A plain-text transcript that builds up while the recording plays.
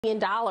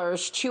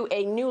Dollars to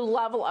a new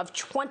level of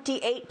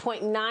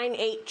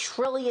 $28.98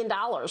 trillion,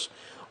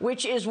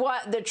 which is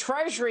what the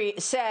Treasury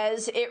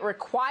says it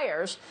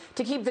requires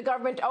to keep the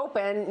government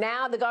open.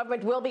 Now the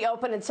government will be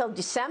open until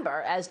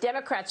December as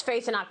Democrats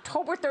face an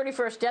October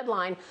 31st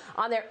deadline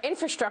on their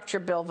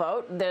infrastructure bill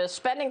vote. The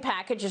spending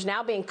package is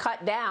now being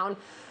cut down.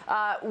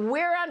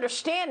 We're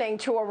understanding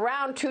to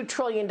around $2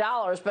 trillion,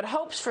 but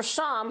hopes for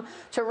some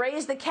to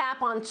raise the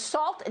cap on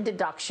SALT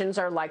deductions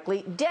are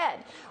likely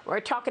dead.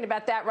 We're talking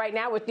about that right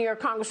now with New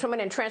York Congresswoman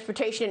and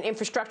Transportation and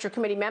Infrastructure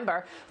Committee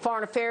member,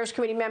 Foreign Affairs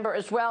Committee member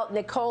as well,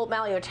 Nicole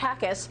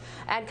Malliotakis.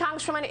 And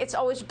Congresswoman, it's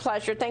always a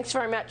pleasure. Thanks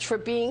very much for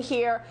being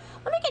here.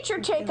 Let me get your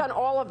take on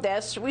all of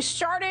this. We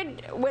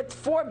started with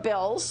 4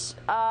 bills.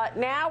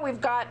 Now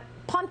we've got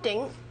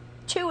punting.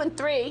 2 and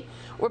 3.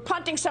 We're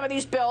punting some of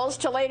these bills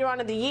to later on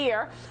in the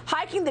year,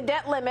 hiking the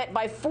debt limit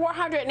by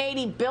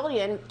 $480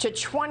 billion to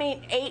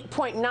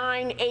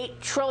 $28.98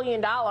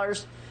 trillion.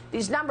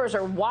 These numbers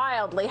are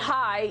wildly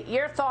high.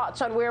 Your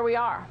thoughts on where we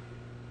are?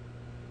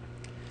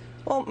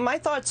 Well, my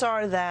thoughts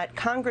are that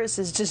Congress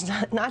is just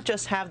not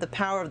just have the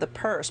power of the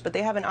purse, but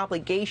they have an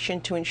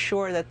obligation to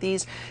ensure that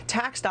these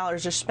tax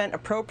dollars are spent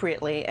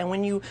appropriately. And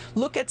when you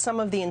look at some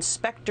of the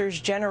inspectors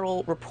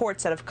general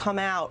reports that have come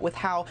out with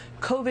how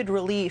COVID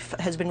relief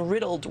has been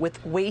riddled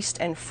with waste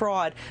and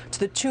fraud to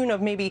the tune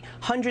of maybe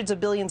hundreds of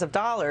billions of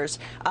dollars,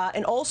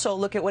 and also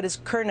look at what is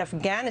occurred in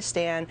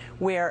Afghanistan,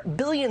 where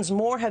billions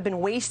more have been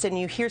wasted, and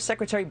you hear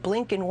Secretary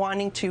Blinken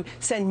wanting to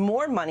send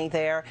more money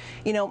there.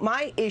 You know,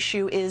 my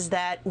issue is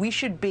that we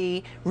should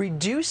be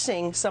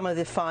reducing some of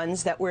the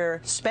funds that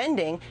we're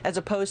spending as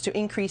opposed to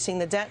increasing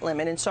the debt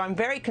limit. And so I'm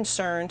very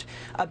concerned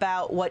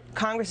about what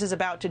Congress is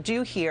about to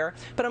do here,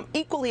 but I'm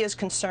equally as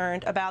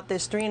concerned about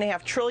this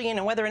 $3.5 trillion,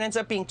 and whether it ends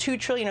up being $2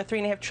 trillion or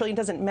 $3.5 trillion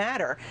doesn't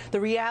matter. The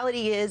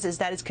reality is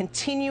that it's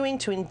continuing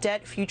to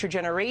indebt future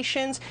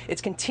generations.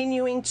 It's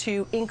continuing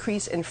to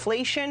increase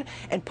inflation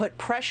and put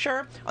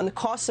pressure on the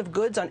cost of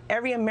goods on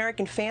every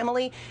American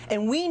family.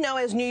 And we know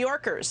as New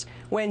Yorkers,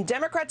 when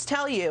Democrats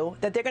tell you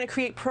that they're going to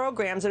create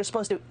programs that are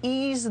supposed to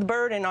ease the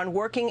burden on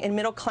working and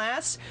middle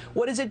class,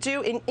 what does it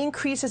do? It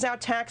increases our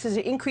taxes,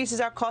 it increases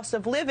our cost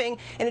of living,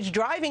 and it's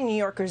driving New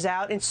Yorkers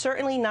out. It's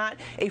certainly not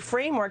a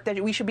framework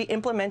that we should be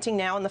implementing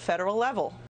now on the federal level.